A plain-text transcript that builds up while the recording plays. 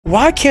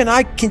Why can't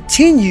I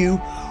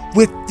continue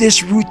with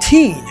this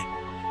routine?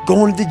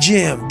 Going to the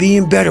gym,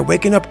 being better,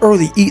 waking up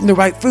early, eating the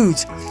right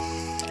foods.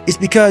 It's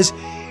because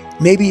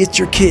maybe it's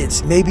your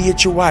kids, maybe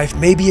it's your wife,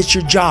 maybe it's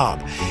your job,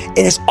 and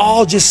it's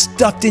all just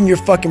stuffed in your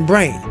fucking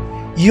brain.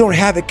 You don't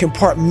have it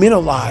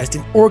compartmentalized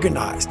and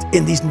organized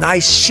in these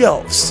nice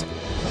shelves.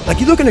 Like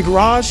you look in the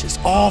garage, it's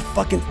all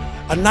fucking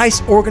a nice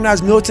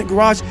organized militant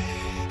garage.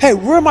 Hey,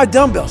 where are my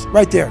dumbbells?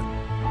 Right there.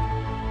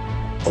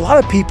 A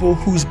lot of people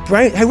whose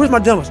brain, hey, where's my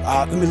dumbbells?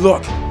 Let me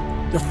look.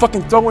 They're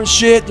fucking throwing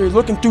shit, they're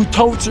looking through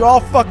totes, they're all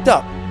fucked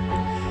up.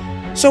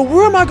 So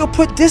where am I gonna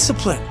put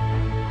discipline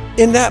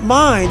in that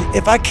mind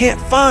if I can't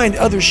find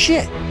other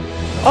shit?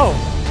 Oh,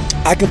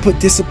 I can put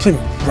discipline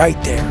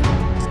right there.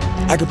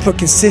 I can put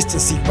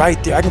consistency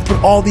right there. I can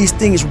put all these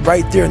things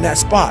right there in that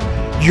spot.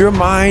 Your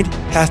mind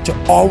has to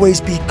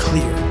always be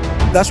clear.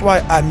 That's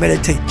why I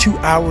meditate 2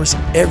 hours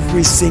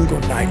every single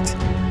night,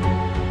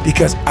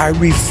 because I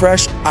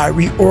refresh, I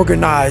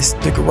reorganize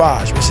the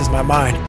garage, which is my mind.